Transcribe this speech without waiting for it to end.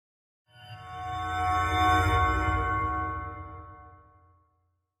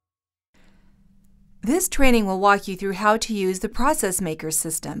This training will walk you through how to use the ProcessMaker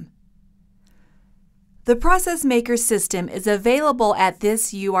system. The ProcessMaker system is available at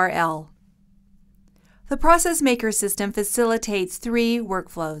this URL. The ProcessMaker system facilitates 3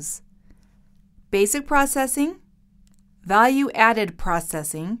 workflows: basic processing, value-added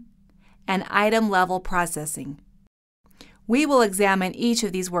processing, and item-level processing. We will examine each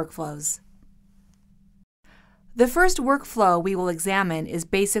of these workflows. The first workflow we will examine is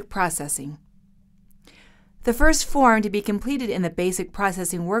basic processing. The first form to be completed in the basic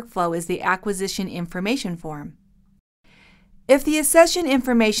processing workflow is the acquisition information form. If the accession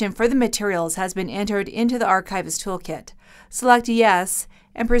information for the materials has been entered into the Archivist Toolkit, select Yes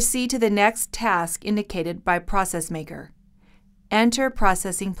and proceed to the next task indicated by ProcessMaker. Enter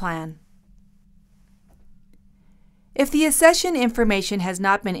Processing Plan. If the accession information has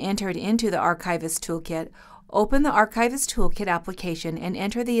not been entered into the Archivist Toolkit, open the Archivist Toolkit application and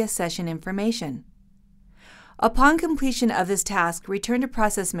enter the accession information. Upon completion of this task, return to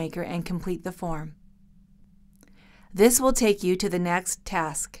ProcessMaker and complete the form. This will take you to the next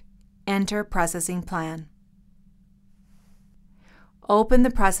task. Enter Processing Plan. Open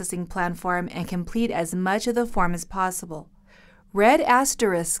the Processing Plan form and complete as much of the form as possible. Red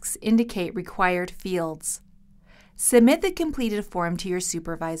asterisks indicate required fields. Submit the completed form to your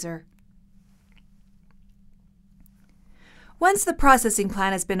supervisor. Once the processing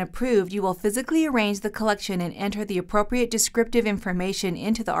plan has been approved, you will physically arrange the collection and enter the appropriate descriptive information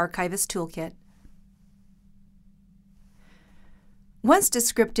into the Archivist Toolkit. Once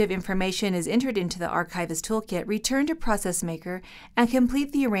descriptive information is entered into the Archivist Toolkit, return to ProcessMaker and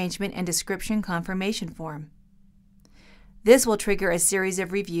complete the arrangement and description confirmation form. This will trigger a series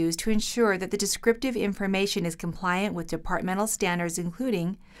of reviews to ensure that the descriptive information is compliant with departmental standards,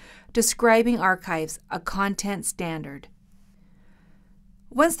 including Describing Archives, a content standard.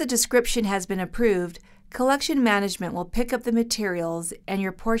 Once the description has been approved, collection management will pick up the materials and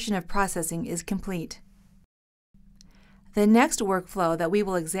your portion of processing is complete. The next workflow that we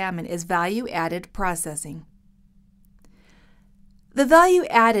will examine is value-added processing. The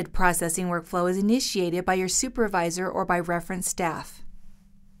value-added processing workflow is initiated by your supervisor or by reference staff.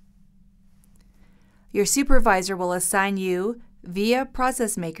 Your supervisor will assign you, via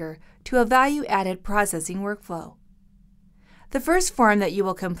ProcessMaker, to a value-added processing workflow. The first form that you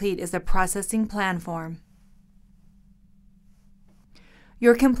will complete is the Processing Plan form.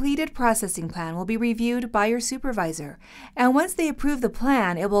 Your completed processing plan will be reviewed by your supervisor, and once they approve the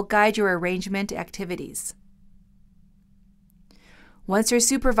plan, it will guide your arrangement activities. Once your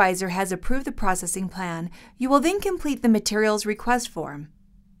supervisor has approved the processing plan, you will then complete the Materials Request form.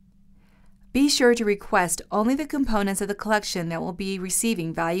 Be sure to request only the components of the collection that will be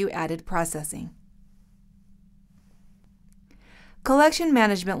receiving value-added processing. Collection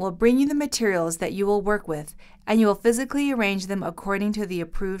management will bring you the materials that you will work with, and you will physically arrange them according to the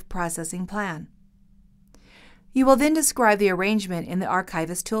approved processing plan. You will then describe the arrangement in the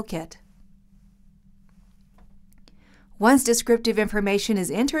Archivist Toolkit. Once descriptive information is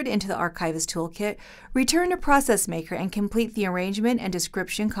entered into the Archivist Toolkit, return to ProcessMaker and complete the arrangement and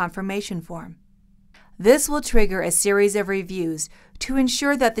description confirmation form. This will trigger a series of reviews to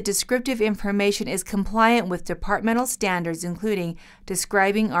ensure that the descriptive information is compliant with departmental standards, including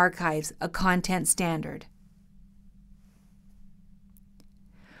Describing Archives, a content standard.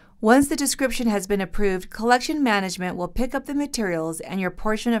 Once the description has been approved, collection management will pick up the materials and your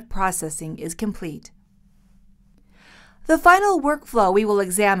portion of processing is complete. The final workflow we will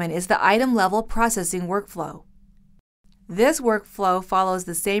examine is the item-level processing workflow. This workflow follows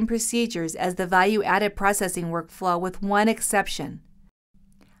the same procedures as the value-added processing workflow with one exception.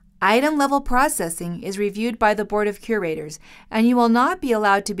 Item-level processing is reviewed by the Board of Curators, and you will not be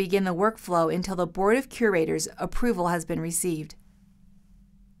allowed to begin the workflow until the Board of Curators' approval has been received.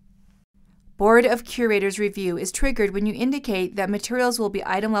 Board of Curators review is triggered when you indicate that materials will be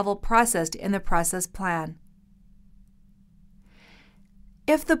item-level processed in the process plan.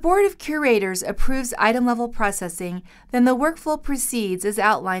 If the Board of Curators approves item-level processing, then the workflow proceeds as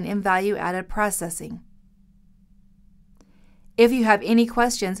outlined in value-added processing. If you have any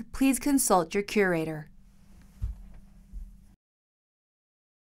questions, please consult your curator.